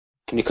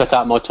Can you cut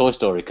out my Toy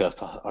Story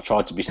cup? I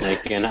tried to be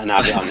sneaky and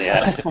have it on the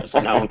air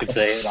so no one could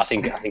see it. I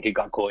think it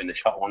got caught in the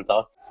shot one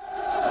time.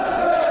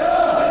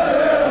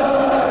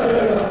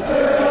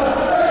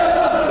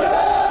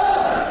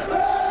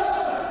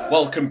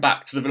 Welcome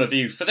back to the Villa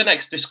View for the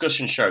next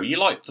discussion show. You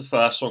liked the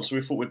first one, so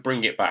we thought we'd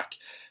bring it back.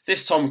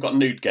 This time we've got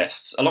new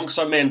guests.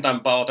 Alongside me and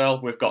Dan Bardell,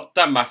 we've got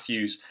Dan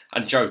Matthews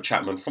and Joe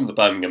Chapman from the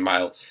Birmingham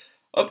Mail.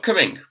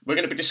 Upcoming, we're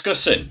going to be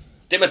discussing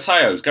Di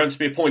Matteo going to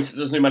be appointed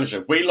as new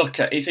manager. We look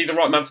at, is he the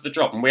right man for the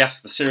job? And we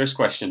ask the serious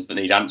questions that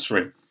need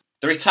answering.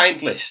 The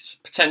retained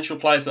list, potential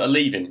players that are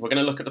leaving. We're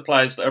going to look at the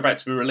players that are about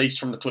to be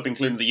released from the club,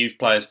 including the youth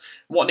players,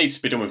 and what needs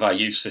to be done with our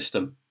youth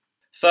system.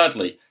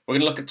 Thirdly, we're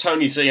going to look at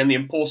Tony Z and the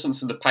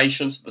importance and the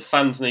patience that the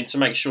fans need to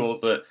make sure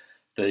that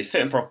the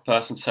fit and proper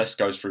person test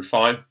goes through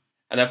fine.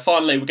 And then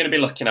finally, we're going to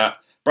be looking at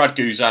Brad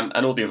Guzan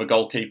and all the other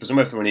goalkeepers and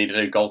whether we need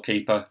a new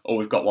goalkeeper or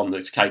we've got one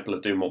that's capable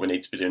of doing what we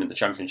need to be doing in the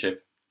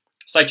Championship.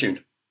 Stay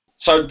tuned.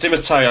 So Di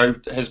Matteo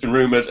has been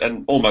rumoured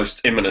and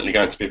almost imminently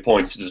going to be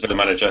appointed as Villa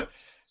manager.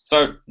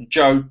 So,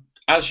 Joe,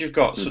 as you've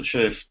got such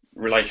a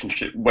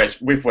relationship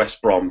with West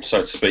Brom,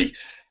 so to speak,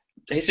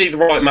 is he the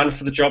right man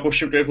for the job, or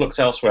should we have looked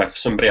elsewhere for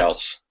somebody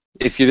else?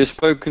 If you'd have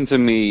spoken to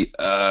me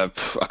a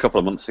couple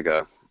of months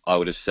ago, I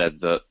would have said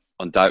that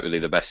undoubtedly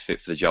the best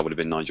fit for the job would have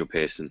been Nigel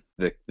Pearson.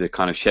 The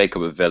kind of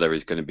shake-up of Villa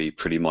is going to be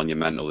pretty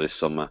monumental this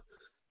summer,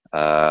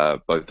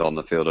 both on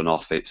the field and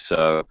off it.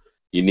 So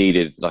you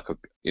needed like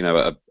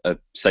a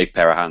safe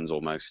pair of hands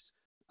almost,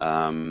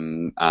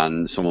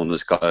 and someone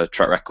that's got a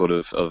track record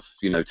of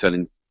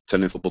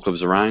turning football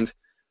clubs around.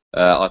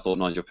 I thought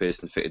Nigel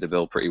Pearson fitted the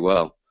bill pretty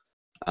well.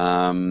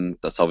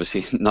 That's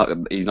obviously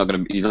he's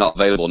not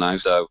available now,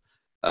 so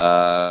they're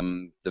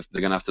going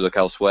to have to look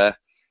elsewhere.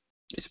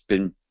 It's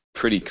been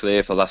pretty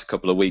clear for the last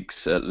couple of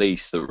weeks at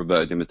least that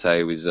Roberto Di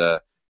Matteo is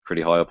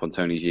pretty high up on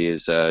Tony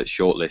Gia's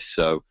shortlist,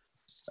 so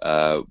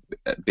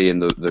being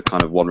the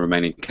kind of one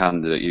remaining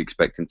candidate, you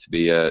expect him to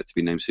be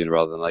named sooner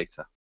rather than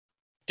later.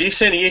 Do you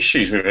see any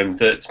issues with him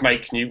that's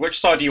making you? Which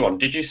side are you on?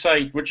 Did you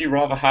say would you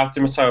rather have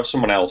Di Matteo or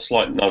someone else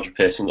like Nigel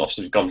Pearson?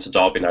 Obviously, gone to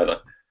Derby now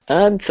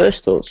though.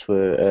 First thoughts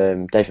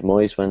were David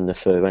Moyes when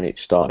it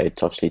started.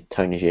 Obviously,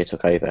 Tony Gia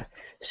took over.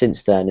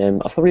 Since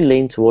then, I've probably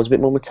leaned towards a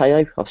bit more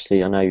Matteo.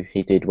 Obviously, I know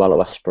he did well at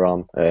West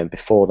Brom.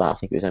 Before that, I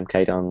think it was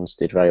MK Dons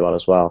did very well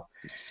as well.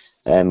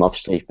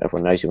 Obviously,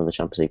 everyone knows he won the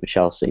Champions League with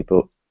Chelsea.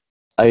 But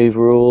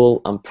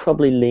overall, I'm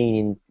probably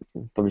leaning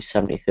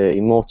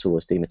 70-30 more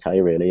towards Di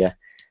Matteo, really, yeah.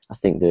 I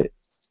think that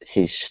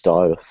his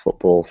style of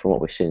football, from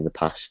what we've seen in the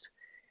past,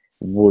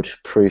 would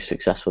prove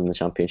successful in the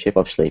Championship.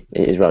 Obviously,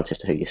 it is relative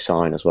to who you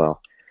sign as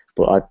well.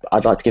 But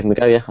I'd like to give him a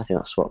go, yeah. I think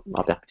that's what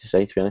I'd be happy to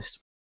say, to be honest.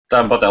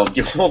 Dan Bardell,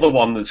 you're the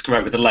one that's come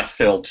out with the left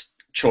field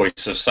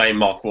choice of saying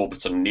Mark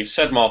Warburton, and you've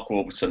said Mark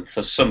Warburton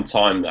for some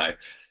time now.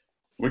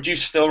 Would you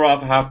still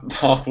rather have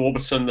Mark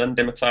Warburton than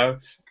Di Matteo?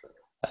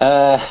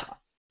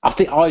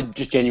 I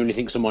just genuinely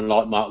think someone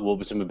like Mark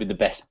Warburton would be the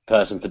best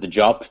person for the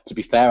job. To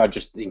be fair, I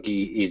just think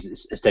he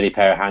is a steady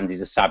pair of hands.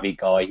 He's a savvy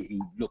guy.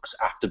 He looks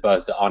after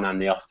both the on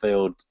and the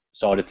off-field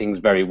side of things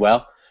very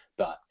well.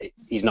 But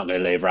he's not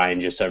going to leave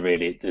Rangers, so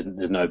really there's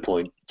no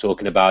point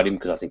talking about him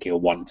because I think he'll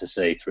want to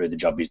see through the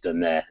job he's done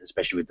there,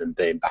 especially with them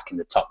being back in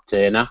the top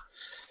tier now.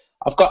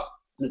 I've got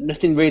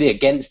nothing really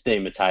against Di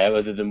Matteo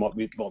other than what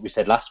we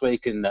said last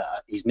week, and that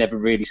he's never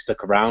really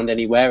stuck around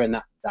anywhere, and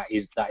that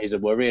is a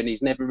worry. And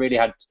he's never really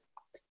had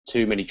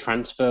too many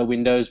transfer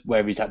windows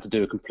where he's had to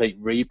do a complete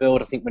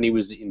rebuild. I think when he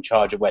was in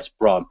charge of West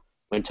Brom,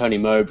 when Tony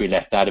Mowbray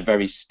left, they had a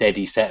very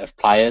steady set of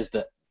players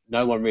that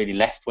no one really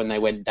left when they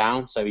went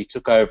down. So he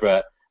took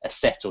over a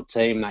settled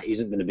team. That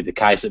isn't going to be the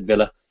case at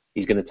Villa.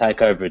 He's going to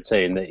take over a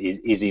team that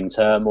is in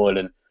turmoil,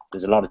 and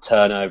there's a lot of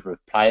turnover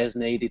of players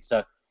needed.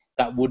 So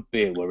that would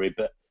be a worry.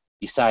 But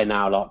you say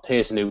now, like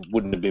Pearson, who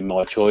wouldn't have been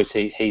my choice,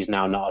 he's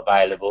now not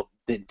available.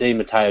 Di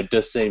Matteo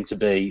does seem to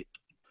be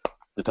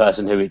the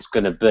person who it's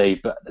going to be,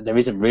 but there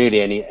isn't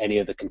really any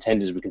other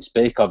contenders we can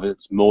speak of.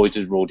 It's Moyes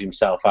has ruled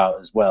himself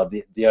out as well.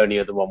 The only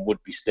other one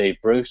would be Steve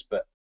Bruce,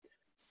 but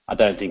I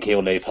don't think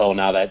he'll leave Hull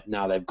now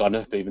they've gone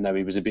up, even though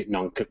he was a bit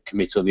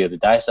non-committal the other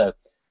day. So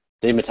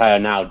Di Matteo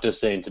now does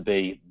seem to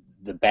be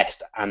the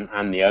best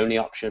and the only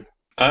option.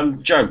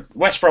 Joe,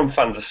 West Brom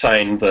fans are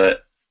saying that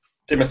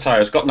Di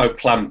Matteo's got no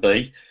plan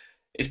B.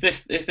 Is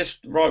this the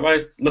right way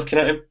of looking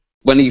at him?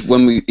 When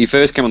he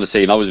first came on the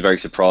scene, I was very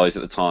surprised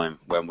at the time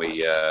when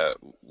we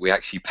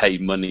actually paid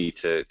money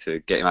to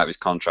get him out of his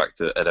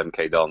contract at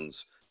MK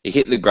Dons. He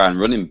hit the ground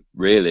running,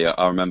 really.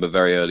 I remember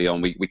very early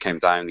on, we came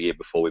down the year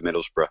before with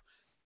Middlesbrough,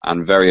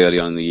 and very early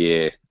on in the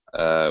year,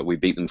 we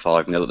beat them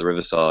 5-0 at the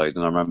Riverside,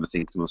 and I remember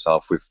thinking to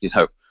myself, we've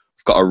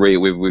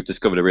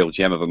discovered a real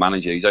gem of a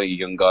manager. He's only a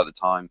young guy at the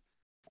time,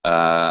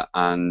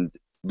 and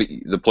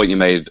the point you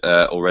made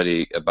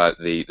already about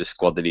the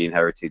squad that he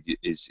inherited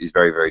is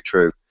very, very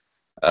true.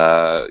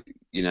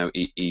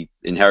 He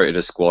inherited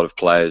a squad of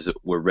players that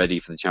were ready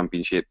for the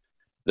Championship,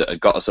 that had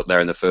got us up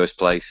there in the first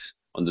place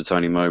under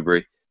Tony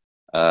Mowbray,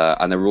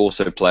 and there were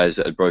also players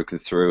that had broken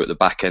through at the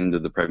back end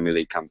of the Premier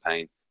League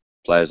campaign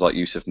players like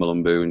Yusuf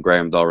Mulumbu and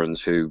Graham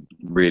Dorrans who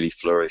really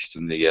flourished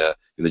in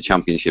the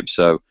Championship.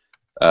 So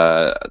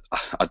I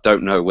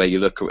don't know where you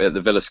look at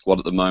the Villa squad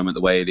at the moment,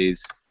 the way it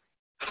is.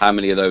 How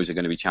many of those are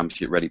going to be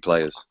Championship-ready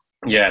players?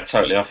 Yeah,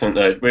 totally. I think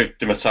that with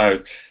Di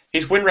Matteo,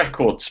 his win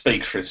record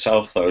speaks for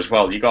itself, though, as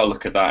well. You've got to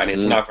look at that, and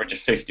it's an average of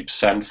 50%,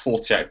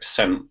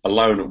 48%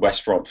 alone at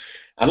West Brom.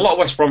 And a lot of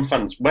West Brom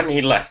fans, when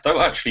he left, they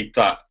were actually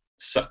they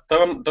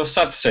were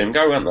sad to see him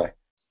go, weren't they?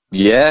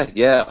 Yeah.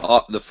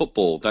 The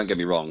football, don't get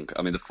me wrong.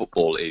 I mean, the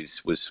football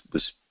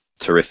was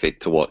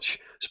terrific to watch,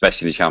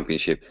 especially the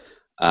Championship.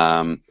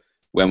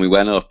 When we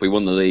went up, we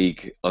won the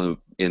league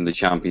in the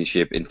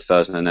Championship in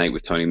 2008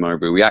 with Tony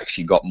Mowbray. We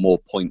actually got more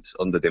points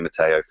under Di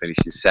Matteo,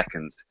 finishing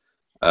second.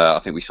 I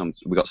think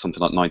we got something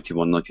like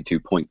 91, 92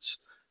 points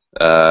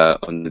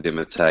under Di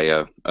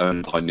Matteo,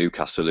 owned by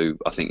Newcastle, who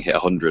I think hit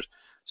 100.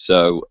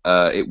 So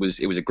it was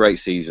a great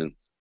season.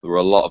 There were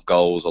a lot of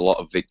goals, a lot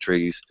of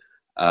victories,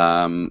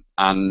 and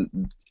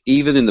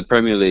even in the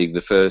Premier League,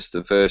 the first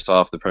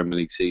half of the Premier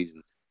League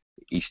season,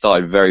 he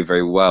started very,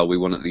 very well. We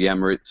won at the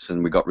Emirates,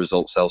 and we got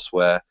results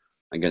elsewhere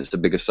against the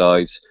bigger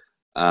sides.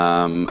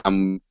 And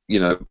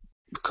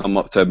come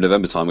October,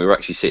 November time, we were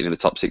actually sitting in the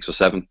top 6 or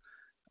 7.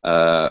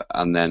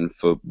 And then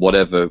for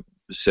whatever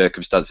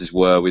circumstances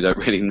were, we don't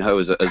really know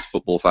as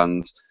football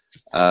fans,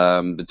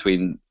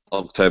 between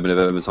October,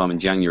 November time and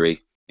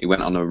January, he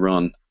went on a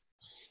run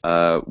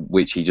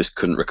which he just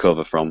couldn't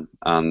recover from.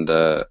 And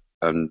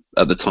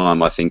at the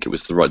time, I think it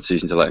was the right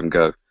decision to let him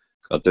go.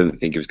 I didn't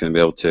think he was going to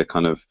be able to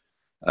kind of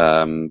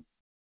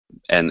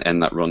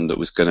end that run that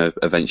was going to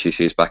eventually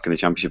see us back in the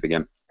Championship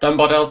again. Dan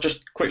Bardell,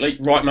 just quickly,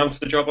 right man for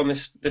the job on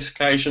this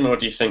occasion, or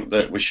do you think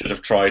that we should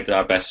have tried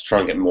our best to try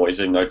and get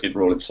Moyes in, though he did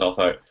rule himself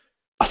out?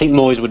 I think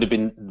Moyes would have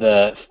been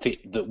the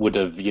fit that would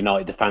have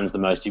united the fans the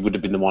most. He would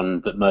have been the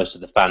one that most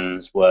of the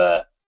fans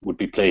would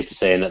be pleased to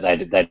see and that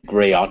they'd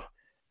agree on.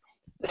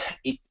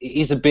 It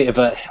is a bit of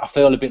I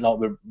feel a bit like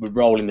we're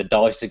rolling the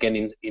dice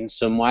again in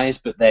some ways,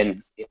 but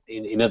then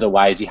in other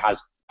ways he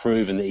has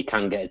proven that he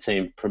can get a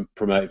team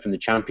promoted from the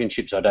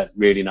Championship, so I don't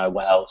really know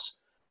what else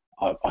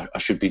I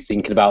should be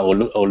thinking about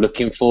or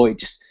looking for.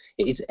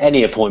 It's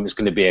any appointment's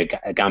going to be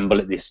a gamble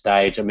at this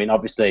stage. I mean,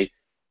 obviously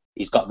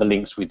he's got the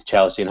links with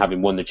Chelsea and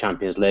having won the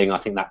Champions League. I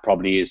think that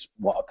probably is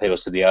what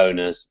appeals to the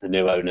owners, the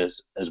new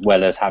owners, as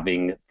well as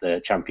having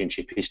the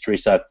Championship history.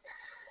 So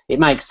it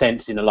makes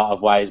sense in a lot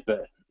of ways,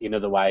 but in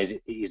other ways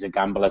it is a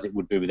gamble, as it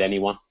would be with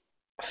anyone.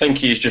 I think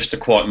he's just a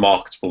quite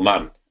marketable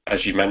man,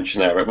 as you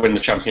mentioned there. Win the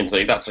Champions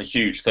League, that's a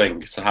huge thing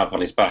to have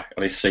on his back,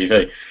 on his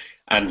CV.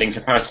 And in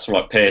comparison to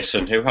like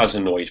Pearson, who has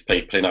annoyed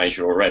people in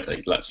Asia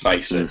already, let's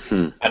face it,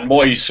 and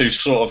Moyes, who's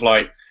sort of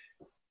like,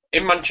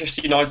 in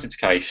Manchester United's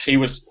case,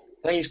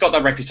 he's got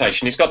that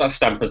reputation, he's got that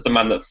stamp as the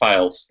man that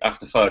failed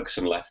after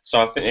Ferguson left.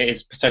 So I think it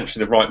is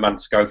potentially the right man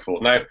to go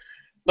for. Now,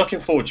 looking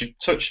forward,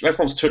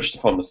 everyone's touched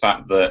upon the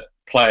fact that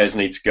players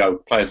need to go,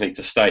 players need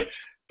to stay,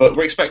 but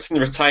we're expecting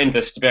the retained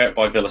list to be out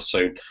by Villa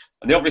soon.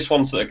 And the obvious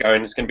ones that are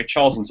going is going to be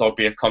Charles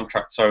Nzogby, a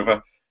contract's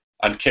over,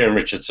 and Kieran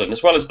Richardson.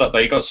 As well as that, though,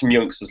 you've got some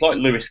youngsters like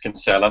Lewis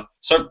Kinsella.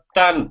 So,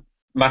 Dan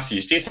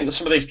Matthews, do you think that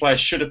some of these players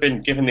should have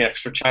been given the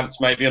extra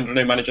chance, maybe under a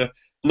new manager?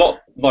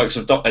 Not the likes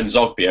of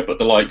Nzogby, but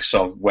the likes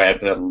of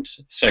Webb and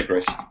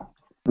Segris.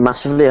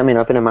 Massively. I mean,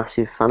 I've been a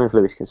massive fan of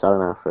Lewis Kinsella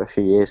now for a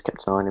few years,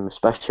 kept an eye on him,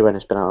 especially when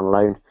he's been out on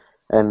loan.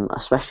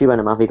 Especially when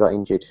Amavi got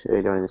injured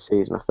earlier in the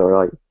season, I thought,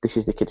 right, this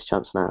is the kid's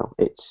chance now.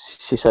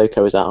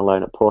 Sissoko was out on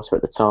loan at Porto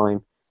at the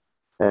time.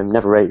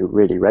 Never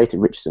really rated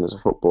Richardson as a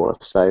footballer,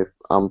 so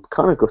I'm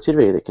kind of gutted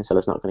really that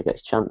Kinsella's not going to get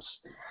his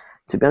chance.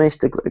 To be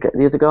honest,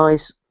 the other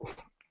guys,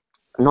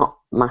 not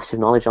massive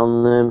knowledge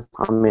on them.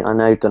 I mean, I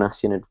know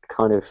Donatian had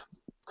kind of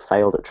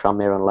failed at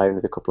Tranmere on loan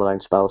with a couple of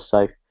loan spells,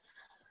 so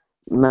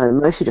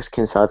mostly just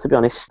Kinsella, to be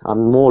honest.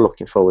 I'm more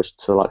looking forward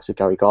to the likes of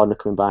Gary Gardner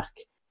coming back,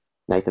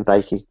 Nathan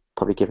Baker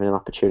probably given an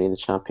opportunity in the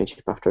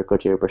Championship after a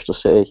good year at Bristol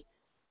City.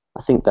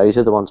 I think those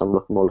are the ones I'm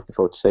more looking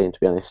forward to seeing, to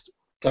be honest.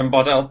 Dan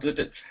Bardell,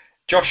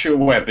 Joshua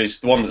Webb is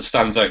the one that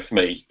stands out for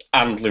me,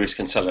 and Lewis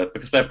Kinsella,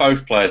 because they're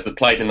both players that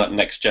played in that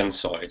next-gen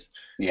side,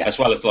 as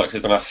well as the likes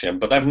of Donatian,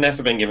 but they've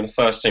never been given a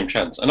first-team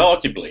chance, and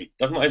arguably,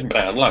 they've not even been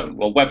out on loan.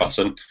 Well, Webb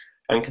hasn't,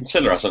 and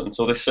Kinsella hasn't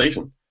until this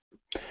season.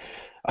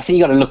 I think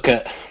you got to look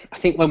at, I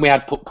think when we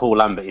had put Paul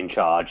Lambert in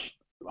charge,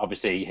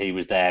 obviously he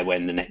was there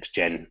when the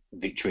next-gen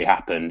victory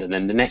happened, and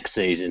then the next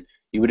season,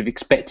 you would have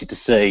expected to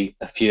see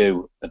a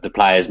few of the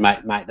players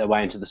make their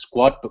way into the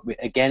squad, but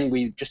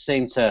we just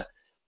seem to,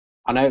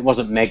 I know it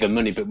wasn't mega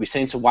money, but we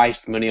seem to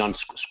waste money on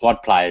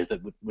squad players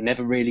that were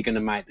never really going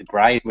to make the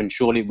grade, when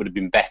surely it would have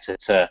been better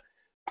to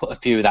put a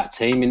few of that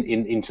team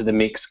into the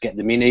mix, get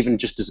them in, even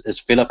just as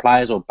filler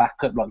players or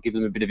backup, like give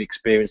them a bit of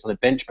experience on the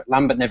bench. But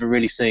Lambert never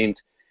really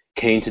seemed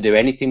keen to do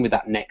anything with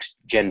that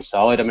next-gen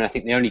side. I mean, I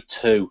think the only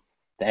two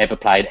that ever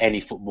played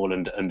any football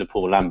under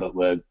Paul Lambert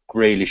were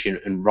Grealish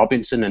and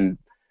Robinson, and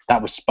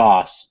that was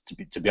sparse,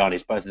 to be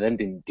honest. Both of them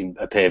didn't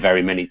appear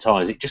very many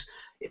times.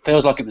 It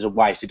feels like it was a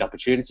wasted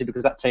opportunity,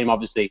 because that team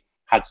obviously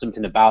had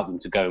something about them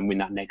to go and win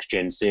that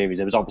next-gen series.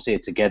 There was obviously a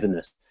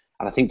togetherness,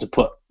 And I think to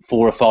put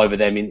 4 or 5 of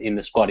them in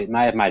the squad, it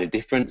may have made a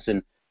difference.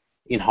 And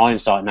in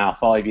hindsight now,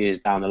 5 years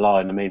down the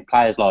line, I mean,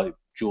 players like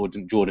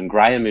Jordan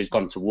Graham, who's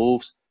gone to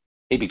Wolves,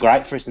 he'd be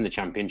great for us in the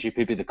Championship.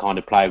 He'd be the kind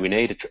of player we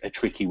need, a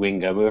tricky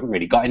winger. We haven't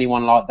really got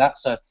anyone like that.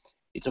 So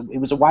it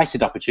was a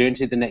wasted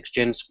opportunity, the next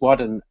gen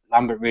squad, and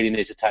Lambert really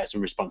needs to take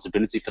some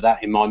responsibility for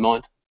that, in my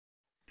mind.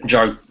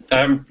 Joe,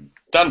 Dan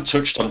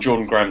touched on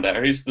Jordan Graham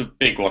there. He's the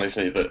big one,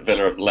 isn't he, that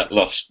Villa have let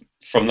lost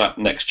from that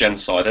next gen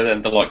side, and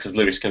then the likes of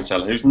Lewis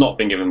Kinsella, who's not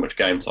been given much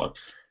game time.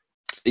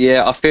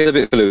 Yeah, I feel a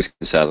bit for Lewis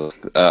Kinsella.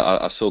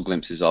 I saw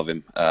glimpses of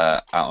him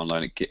out on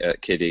loan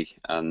at Kiddie,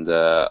 and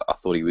I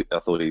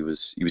thought he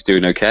was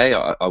doing okay.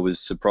 I was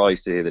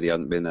surprised to hear that he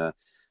hadn't been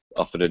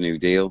offered a new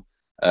deal.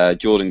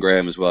 Jordan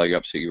Graham as well. You're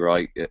absolutely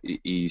right.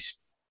 He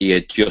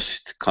had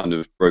just kind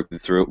of broken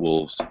through at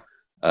Wolves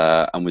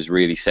and was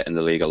really setting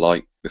the league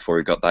alight before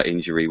he got that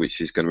injury, which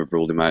is going to have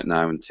ruled him out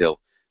now until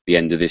the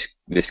end of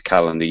this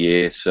calendar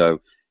year. So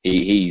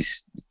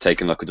he's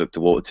taken like a duck to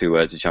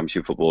water to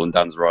Championship football, and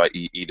Dan's right,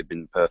 he'd have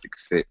been the perfect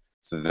fit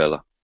for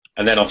Villa.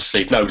 And then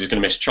obviously nobody's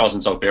going to miss Charles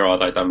and Zogbia, are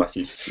they, Dan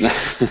Matthews?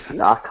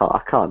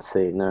 I can't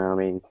see it. No, I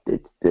mean,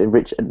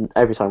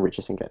 every time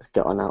Richardson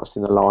got announced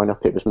in the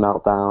lineup, it was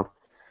meltdown.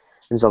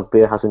 And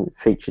Zogbia hasn't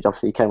featured.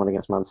 Obviously, he came on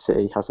against Man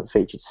City, hasn't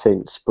featured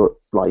since. But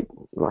like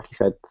you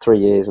said, 3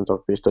 years and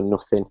Zogbia's done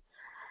nothing.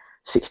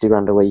 60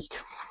 grand a week.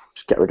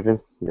 Just get rid of him.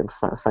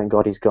 Thank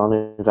God he's gone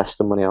and invest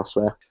the money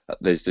elsewhere.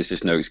 There's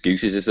just no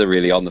excuses, is there,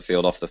 really, on the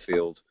field, off the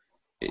field?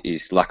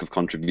 His lack of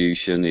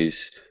contribution,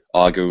 his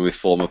arguing with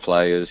former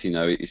players.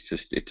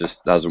 It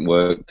just hasn't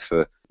worked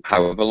for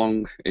however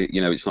long.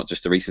 It's not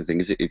just a recent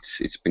thing, is it?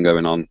 It's been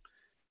going on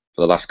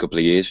for the last couple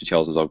of years for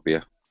Charles and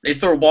Zogbia. Is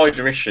there a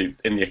wider issue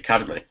in the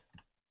academy,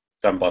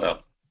 Dan Bardell?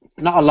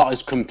 Not a lot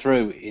has come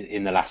through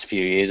in the last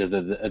few years,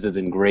 other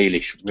than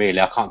Grealish. Really,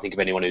 I can't think of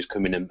anyone who's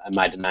come in and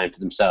made a name for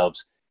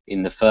themselves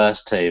in the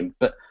first team.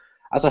 But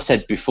as I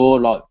said before,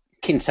 like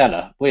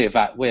Kinsella, we have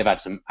had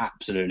some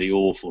absolutely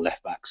awful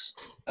left backs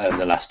over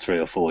the last 3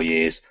 or 4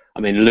 years.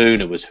 I mean,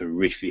 Luna was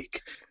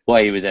horrific.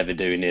 What he was ever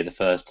doing near the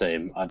first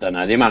team, I don't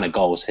know. The amount of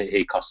goals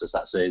he cost us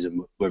that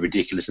season were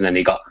ridiculous, and then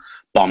he got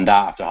bombed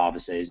out after half a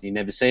season. You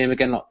never see him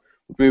again. Like,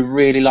 we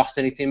really lost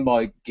anything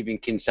by giving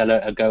Kinsella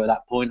a go at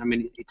that point. I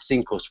mean, it's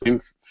sink or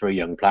swim for a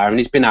young player. I mean,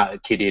 he's been out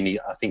at Kiddie and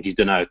I think he's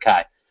done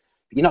okay.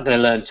 But you're not going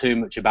to learn too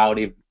much about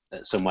him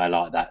somewhere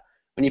like that.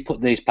 When you put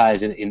these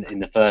players in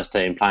the first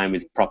team playing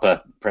with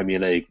proper Premier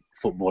League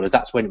footballers,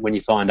 that's when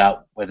you find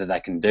out whether they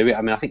can do it.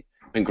 I mean, I think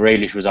when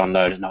Grealish was on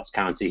loan at Notts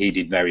County, he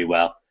did very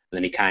well. And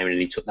then he came in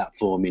and he took that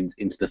form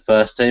into the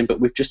first team. But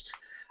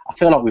I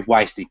feel like we've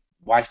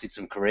wasted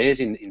some careers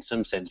in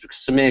some sense, because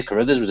Samir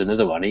Carruthers was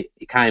another one.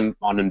 He came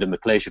on under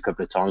McLeish a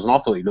couple of times and I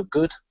thought he looked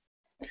good,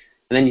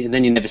 and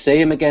then you never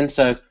see him again.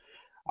 So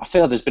I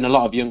feel there's been a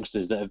lot of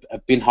youngsters that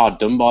have been hard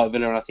done by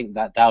Villa, and I think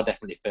that they'll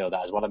definitely feel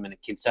that as well. I mean,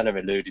 Kinsella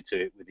alluded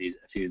to it with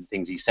a few of the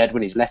things he said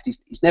when he's left.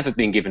 He's never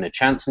been given a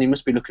chance, and he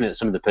must be looking at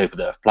some of the people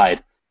that have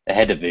played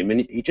ahead of him,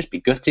 and he'd just be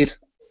gutted.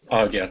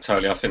 Oh yeah,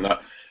 totally. I think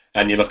that.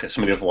 And you look at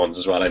some of the other ones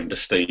as well, Ender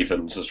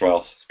Stevens as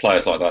well,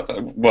 players like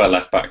that were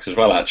left backs as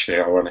well, actually,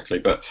 ironically.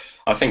 But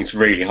I think it's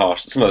really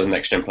harsh that some of the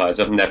next gen players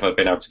have never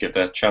been able to give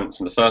their chance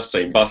in the first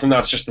team. But I think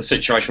that's just the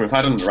situation we've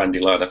had under Randy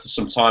Lerner for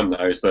some time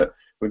now, is that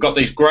we've got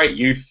these great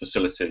youth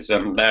facilities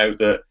and now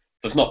that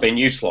they've not been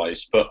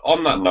utilised. But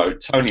on that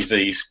note, Tony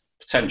Z's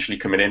potentially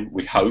coming in,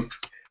 we hope,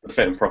 with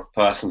fit and proper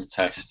persons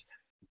test.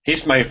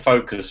 His main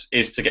focus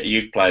is to get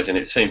youth players in,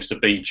 it seems to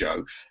be,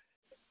 Joe.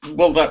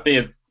 Will that be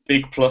a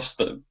big plus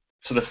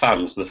to the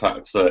fans, the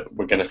fact that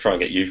we're going to try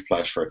and get youth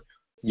players through?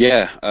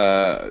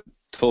 Yeah,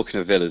 talking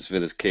of Villa's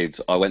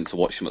kids, I went to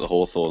watch them at the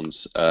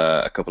Hawthorns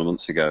a couple of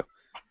months ago,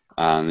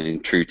 and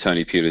in true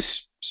Tony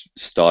Pulis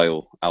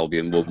style,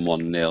 Albion won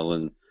 1-0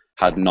 and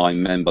had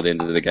 9 men by the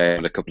end of the game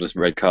and a couple of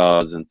red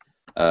cards. And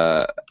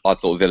I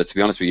thought Villa, to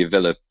be honest with you,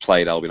 Villa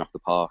played Albion off the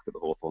park at the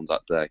Hawthorns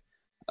that day.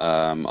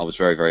 I was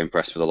very, very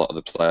impressed with a lot of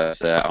the players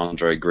there.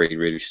 Andre Green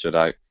really stood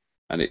out,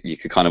 and you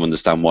could kind of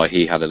understand why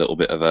he had a little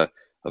bit of a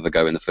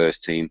go in the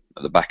first team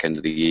at the back end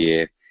of the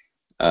year.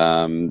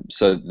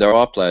 So there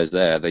are players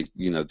there.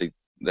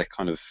 They're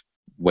kind of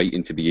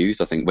waiting to be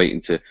used. I think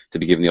waiting to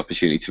be given the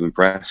opportunity to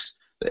impress.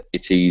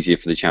 It's easier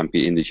for the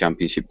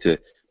championship to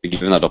be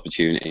given that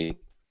opportunity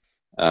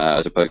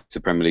as opposed to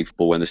Premier League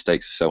football when the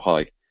stakes are so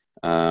high.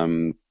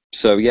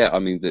 So yeah, I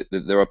mean,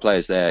 there are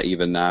players there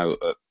even now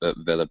at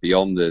Villa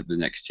beyond the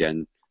next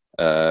gen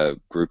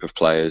group of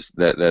players.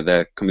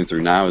 They're coming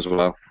through now as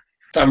well.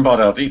 Dan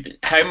Bardell,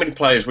 how many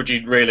players would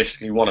you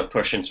realistically want to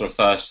push into a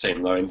first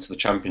team, though, into the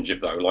Championship,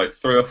 though? Like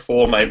 3 or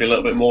 4, maybe a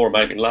little bit more, or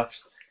maybe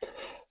less?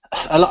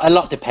 A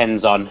lot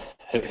depends on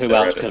who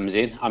else comes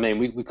in. I mean,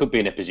 we could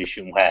be in a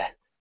position where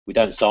we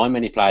don't sign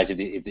many players if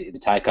the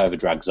takeover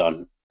drags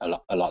on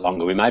a lot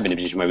longer. We may be in a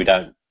position where we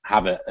don't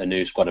have a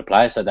new squad of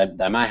players, so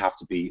they may have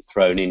to be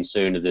thrown in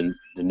sooner than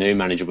the new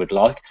manager would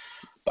like.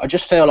 But I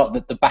just feel like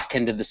that the back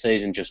end of the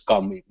season just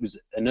gone. It was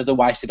another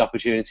wasted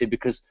opportunity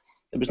because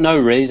there was no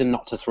reason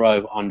not to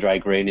throw Andre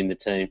Green in the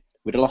team.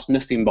 We'd have lost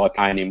nothing by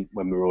playing him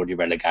when we were already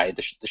relegated.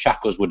 The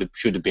shackles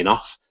should have been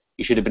off.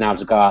 He should have been able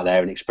to go out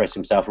there and express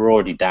himself. We're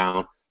already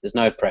down. There's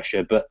no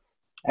pressure. But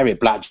Elliot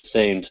Black just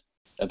seemed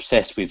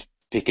obsessed with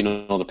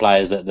picking all the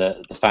players that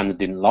the fans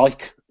didn't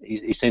like.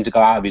 He seemed to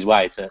go out of his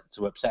way to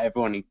upset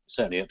everyone. He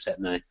certainly upset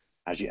me,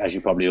 as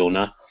you probably all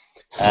know.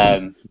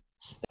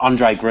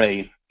 Andre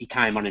Green, he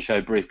came on and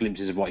showed brief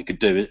glimpses of what he could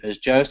do. As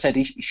Joe said,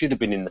 he should have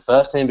been in the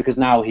first team because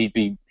now he'd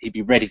be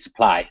ready to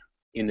play.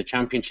 In the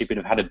Championship, he'd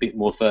have had a bit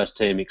more first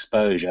team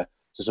exposure.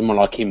 So someone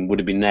like him would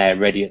have been there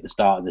ready at the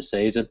start of the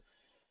season.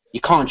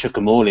 You can't chuck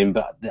them all in,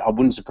 but I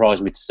wouldn't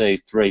surprise me to see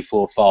 3,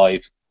 4,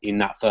 5 in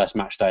that first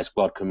match day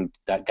squad come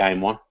that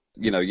game one.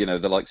 You know,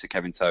 the likes of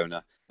Kevin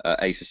Toner,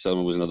 Asa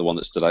Summer was another one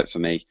that stood out for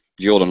me.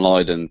 Jordan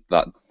Lydon,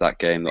 that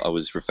game that I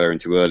was referring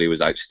to earlier,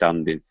 was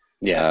outstanding.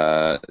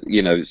 Yeah.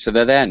 So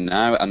they're there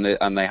now, and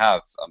they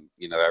have,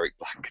 Eric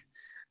Black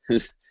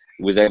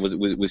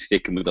was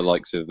sticking with the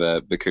likes of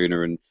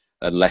Bacuna and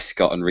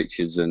Lescott and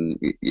Richards, and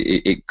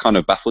it kind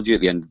of baffled you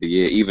at the end of the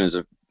year, even as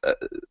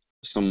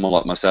someone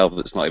like myself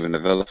that's not even a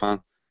Villa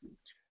fan.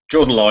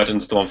 Jordan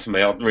Lydon's the one for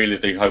me. I really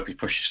do hope he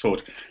pushes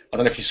forward. I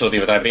don't know if you saw the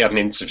other day, but he had an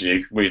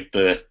interview with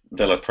the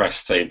Villa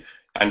press team,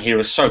 and he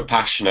was so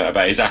passionate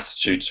about his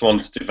attitude to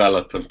want to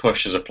develop and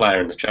push as a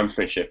player in the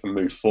Championship and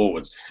move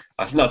forwards.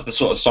 I think that's the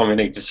sort of song we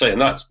need to see,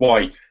 and that's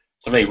why,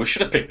 to me, we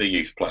should have picked the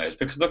youth players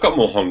because they've got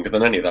more hunger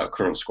than any of that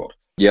current squad.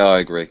 Yeah, I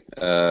agree.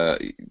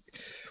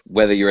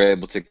 Whether you're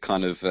able to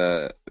kind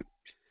of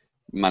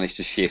manage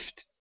to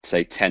shift,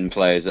 say, 10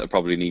 players that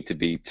probably need to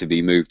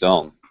be moved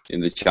on in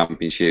the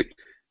Championship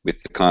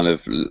with the kind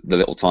of the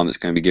little time that's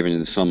going to be given in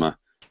the summer,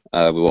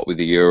 with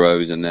the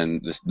Euros and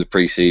then the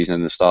pre-season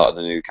and the start of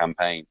the new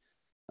campaign.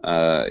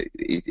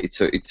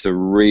 It's a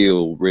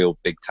real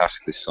big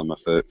task this summer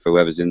for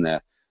whoever's in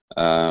there.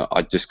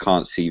 I just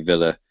can't see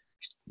Villa,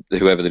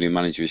 whoever the new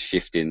manager is,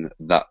 shifting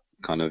that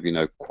kind of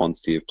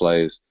quantity of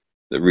players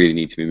that really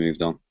need to be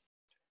moved on.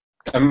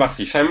 And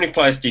Matthews, how many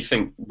players do you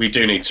think we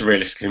do need to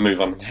realistically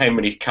move on? How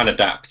many can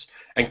adapt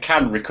and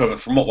can recover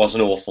from what was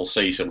an awful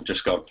season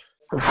just gone?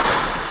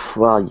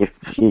 Well,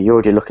 you're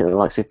already looking at the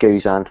likes of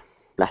Guzan.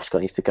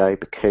 Lescott needs to go.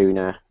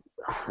 Bacuna,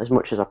 as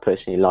much as I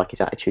personally like his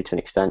attitude to an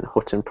extent,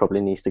 Hutton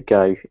probably needs to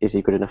go. Is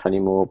he good enough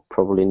anymore?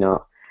 Probably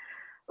not.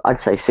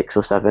 I'd say 6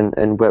 or 7.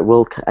 And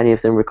will any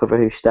of them recover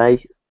who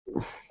stay?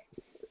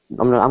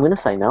 I'm going to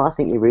say no. I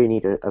think you really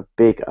need a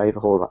big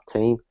overhaul of that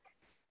team.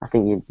 I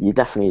think you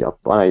definitely,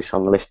 I know he's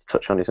on the list to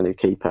touch on as a new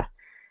keeper,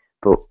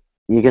 but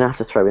you're going to have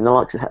to throw in the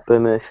likes of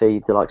Hepburn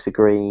Murphy, the likes of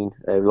Green.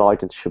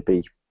 Lydon should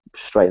be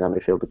straight in that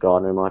midfield,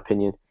 Gardner, in my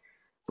opinion.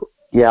 But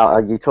yeah,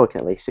 you're talking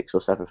at least 6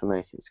 or 7 for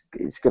me.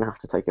 It's going to have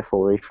to take a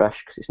full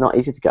refresh because it's not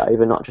easy to get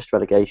over, not just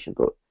relegation,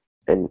 but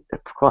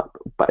quite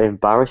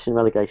embarrassing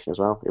relegation as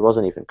well. It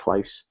wasn't even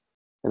close,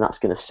 and that's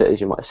going to sit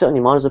on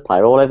your mind as a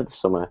player all over the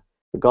summer,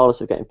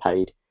 regardless of getting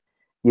paid.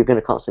 You're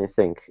going to constantly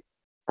think,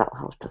 that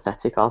was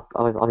pathetic.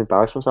 I've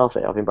embarrassed myself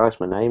here. I've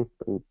embarrassed my name.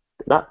 And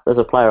that, as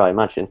a player, I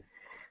imagine,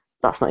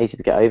 that's not easy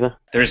to get over.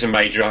 There is a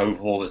major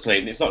overhaul that's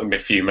needed. It's not going to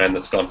be a few men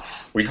that's gone.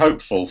 We're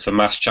hopeful for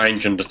mass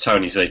change under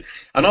Tony Z.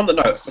 And on the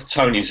note of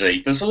Tony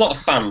Z, there's a lot of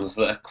fans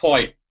that are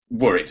quite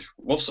worried.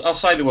 Well, I'll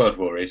say the word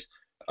worried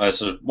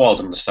as a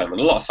wild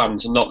understatement. A lot of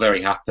fans are not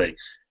very happy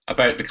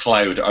about the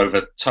cloud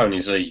over Tony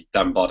Z,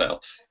 Dan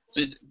Bardell.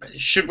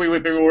 Should we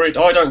be worried?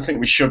 I don't think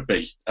we should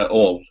be at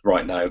all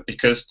right now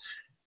because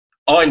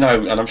I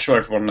know, and I'm sure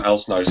everyone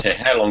else knows here,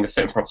 how long the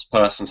fit and proper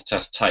persons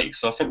test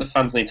takes. So I think the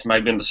fans need to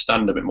maybe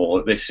understand a bit more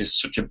that this is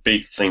such a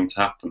big thing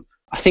to happen.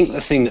 I think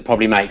the thing that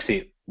probably makes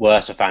it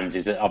worse for fans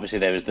is that obviously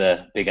there was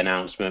the big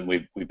announcement,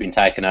 we've been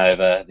taken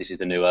over, this is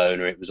the new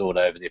owner, it was all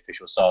over the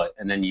official site,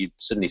 and then you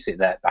suddenly sit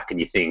there back and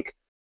you think,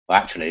 well,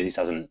 actually, this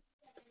hasn't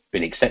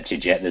been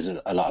accepted yet. There's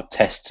a lot of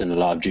tests and a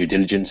lot of due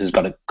diligence has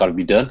got to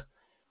be done.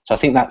 So I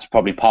think that's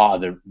probably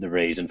part of the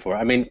reason for it.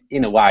 I mean,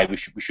 in a way, we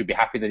should be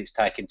happy that it's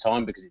taking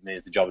time because it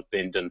means the job is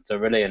being done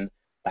thoroughly, and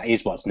that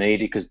is what's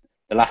needed. Because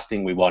the last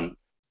thing we want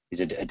is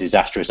a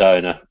disastrous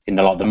owner in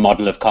the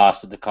model of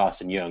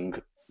Carson Young,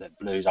 that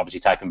Blues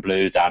obviously taken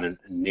Blues down and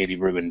nearly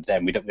ruined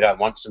them. We don't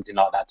want something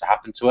like that to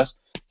happen to us.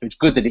 So it's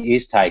good that it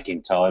is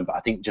taking time, but I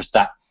think just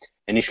that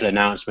initial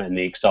announcement and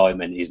the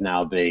excitement is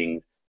now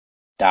being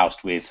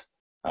doused with,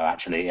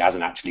 actually, it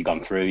hasn't actually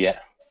gone through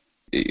yet.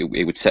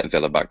 It would set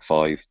Villa back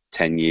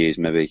 5-10 years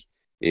maybe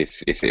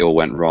if it all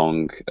went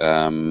wrong.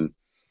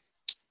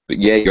 But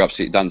yeah,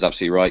 Dan's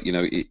absolutely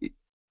right.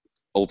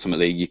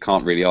 Ultimately, you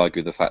can't really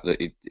argue the fact that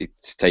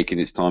it's taking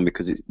its time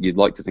because you'd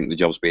like to think the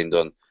job's being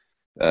done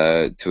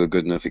to a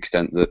good enough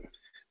extent that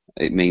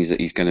it means that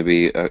he's going to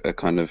be a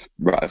kind of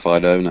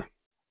ratified owner.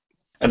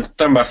 And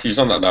Dan Matthews,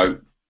 on that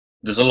note,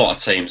 there's a lot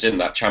of teams in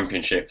that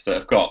Championship that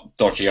have got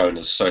dodgy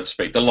owners, so to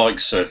speak. The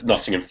likes of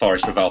Nottingham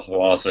Forest with Al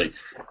Hawazi,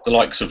 the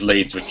likes of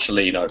Leeds with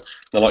Chelino,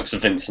 the likes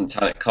of Vincent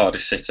Tan at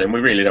Cardiff City, and we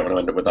really don't want to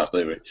end up with that,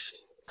 do we?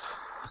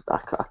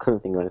 I couldn't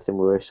think of anything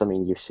worse. I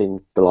mean, you've seen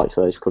the likes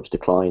of those clubs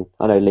decline.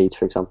 I know Leeds,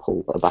 for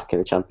example, are back in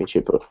the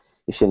Championship, but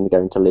you've seen them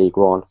go into League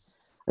One.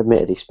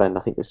 Admittedly, spent, I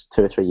think it was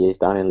 2 or 3 years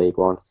down in League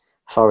One.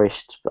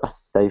 Forest,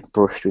 they've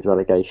brushed with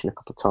relegation a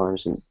couple of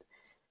times, and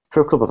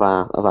for a club of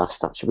our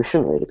stature, we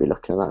shouldn't really be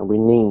looking at that. And we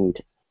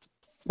need,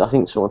 I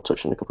think someone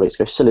touched on a couple of weeks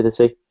ago,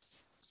 solidity,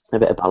 a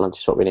bit of balance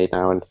is what we need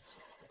now, and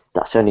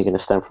that's only going to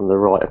stem from the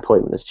right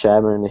appointment as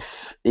chairman.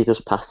 If he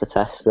does pass the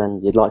test, then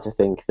you'd like to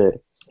think that,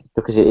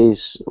 because it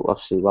is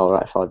obviously well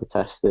ratified, the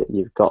test, that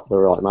you've got the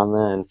right man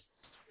there, and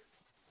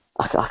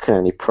I can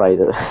only pray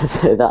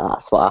that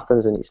that's what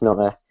happens, and it's not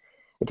a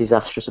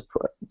disastrous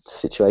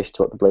situation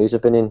to what the Blues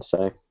have been in.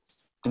 So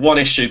the one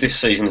issue this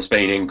season has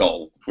been in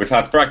goal. We've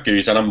had Brad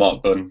Guzan and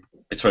Mark Bunn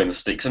between the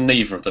sticks, and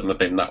neither of them have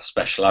been that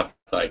special, have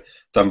they,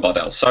 than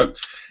Bardell? So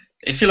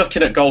if you're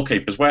looking at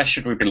goalkeepers, where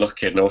should we be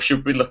looking? Or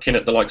should we be looking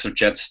at the likes of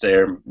Jed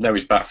Steer? Now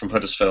he's back from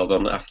Huddersfield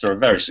after a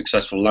very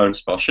successful loan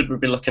spell. Should we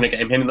be looking at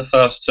getting him in the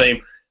first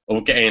team,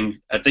 or getting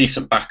a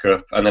decent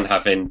backup and then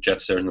having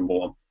Jed Steer in number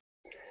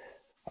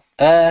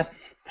one?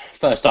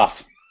 First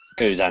off,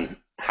 Guzan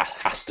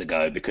has to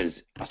go,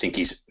 because I think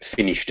he's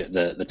finished at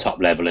the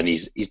top level, and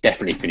he's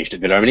definitely finished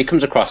at Villa. I mean, he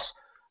comes across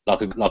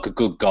like a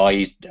good guy.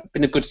 He's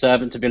been a good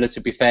servant to Villa,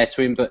 to be fair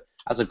to him, but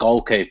as a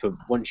goalkeeper,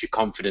 once your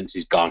confidence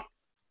is gone,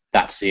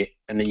 that's it.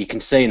 And you can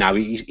see now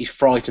he's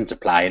frightened to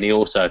play, and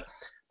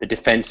the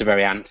defence are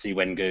very antsy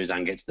when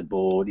Guzan gets the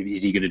ball.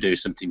 Is he going to do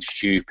something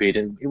stupid?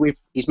 And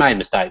he's made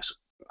mistakes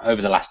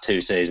over the last 2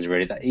 seasons,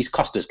 really. He's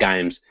cost us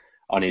games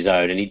on his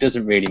own, and he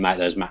doesn't really make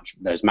those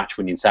match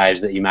winning saves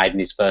that he made in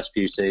his first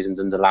few seasons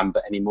under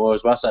Lambert anymore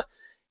as well. So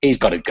he's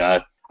got to go.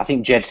 I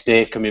think Jed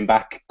Steer coming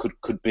back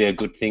could be a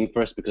good thing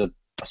for us, because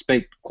I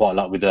speak quite a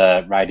lot with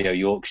Radio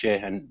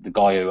Yorkshire, and the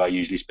guy who I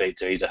usually speak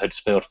to, he's a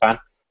Huddersfield fan,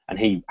 and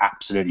he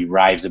absolutely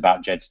raves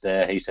about Jed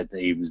Steer. He said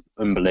that he was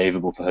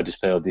unbelievable for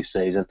Huddersfield this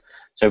season.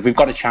 So if we've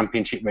got a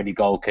Championship-ready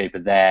goalkeeper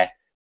there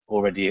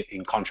already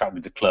in contract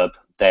with the club,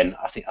 then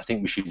I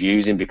think we should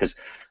use him, because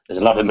there's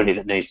a lot of money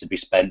that needs to be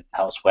spent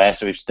elsewhere.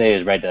 So if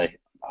Steer's ready,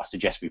 I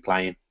suggest we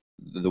play him.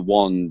 The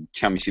one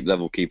Championship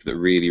level keeper that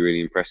really,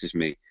 really impresses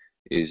me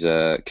is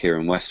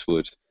Kieran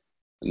Westwood.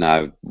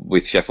 Now,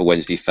 with Sheffield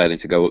Wednesday failing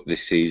to go up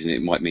this season,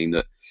 it might mean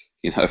that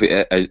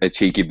a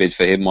cheeky bid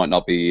for him might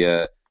not be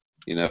a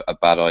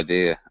bad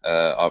idea.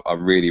 I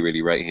really,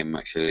 really rate him.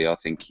 Actually, I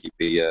think he'd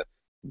be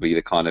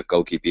the kind of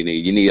goalkeeper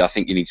you need. I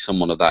think you need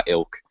someone of that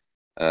ilk.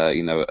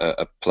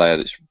 A player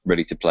that's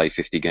ready to play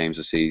 50 games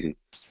a season.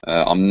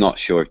 I'm not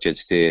sure if Jed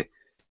Steer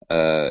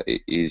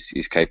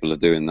is capable of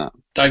doing that.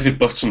 David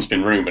Button's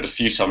been rumoured a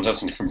few times,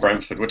 hasn't he, from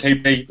Brentford? Would he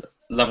be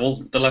the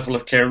level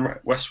of Kieran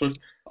Westwood?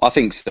 I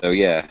think so.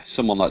 Yeah,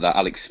 someone like that,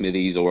 Alex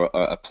Smithies, or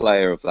a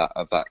player of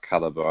that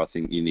calibre. I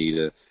think you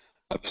need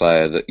a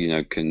player that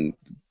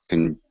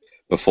can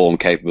perform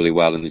capably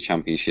well in the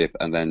Championship,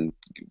 and then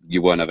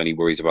you won't have any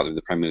worries about them in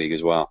the Premier League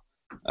as well.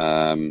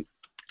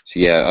 So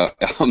yeah,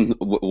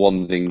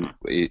 one thing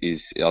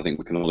is I think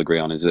we can all agree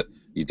on is that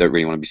you don't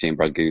really want to be seeing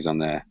Brad Guzan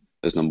there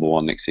as number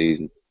one next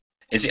season.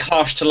 Is it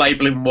harsh to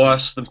label him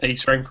worse than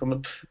Peter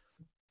Enkelman?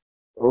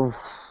 Oh,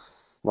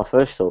 my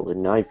first thought was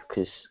no,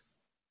 because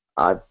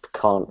I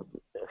can't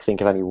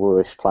think of any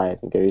worse player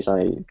than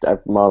Guzan.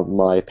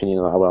 My opinion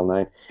on that are well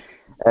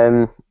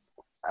known.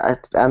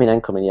 I mean,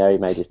 Enkelman, yeah, he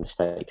made his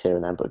mistakes here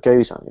and there, but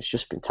Guzan, it's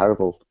just been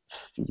terrible,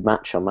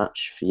 match on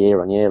match,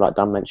 year on year. Like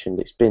Dan mentioned,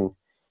 it's been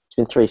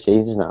 3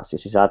 seasons now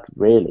since he's had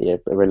really a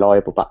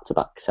reliable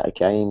back-to-back set of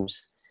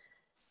games.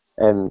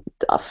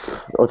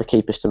 Other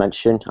keepers to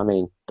mention, I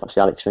mean,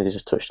 obviously Alex Smith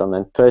has touched on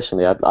then.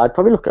 Personally, I'd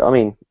probably look at,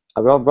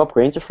 Rob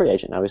Green's a free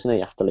agent now, isn't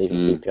he, after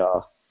leaving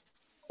QPR?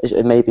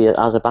 Maybe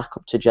as a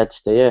backup to Jed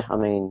Steer. I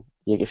mean,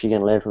 if you're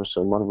going to learn from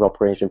someone, Rob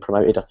Green's been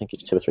promoted, I think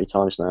it's 2 or 3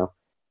 times now.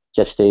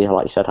 Jed Steer,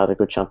 like you said, had a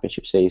good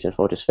Championship season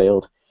for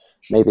Huddersfield.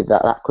 Maybe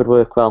that could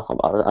work well.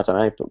 I don't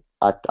know,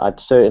 but I'd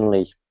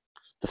certainly,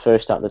 the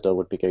first out the door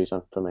would be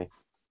Guzan for me.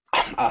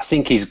 I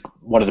think he's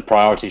one of the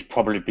priorities,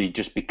 probably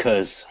just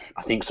because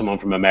I think someone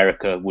from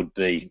America would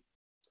be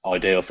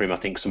ideal for him. I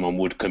think someone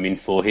would come in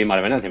for him.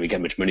 I don't think we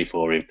get much money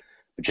for him,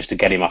 but just to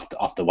get him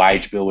off the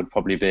wage bill would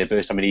probably be a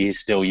boost. I mean, he's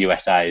still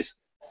USA's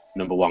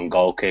number one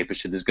goalkeeper,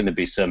 so there's going to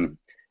be some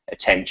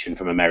attention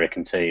from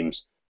American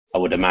teams, I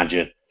would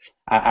imagine.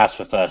 As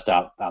for first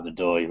out the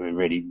door, I mean,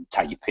 really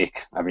take your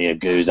pick. I mean,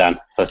 Guzan,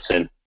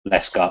 Hutton,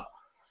 Lescott.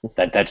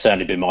 They'd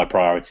certainly be my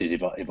priorities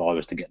if I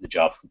was to get the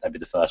job. They'd be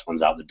the first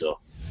ones out the door.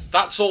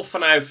 That's all for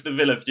now for the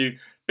Villa View.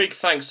 Big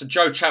thanks to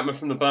Joe Chapman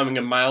from the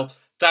Birmingham Mail,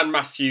 Dan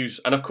Matthews,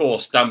 and of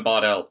course Dan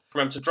Bardell.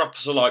 Remember to drop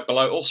us a like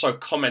below. Also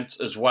comment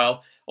as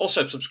well.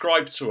 Also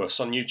subscribe to us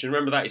on YouTube.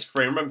 Remember that is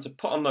free. Remember to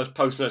put on those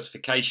post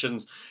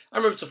notifications.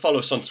 And remember to follow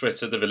us on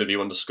Twitter, the Villa View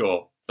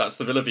 _. That's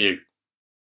the Villa View.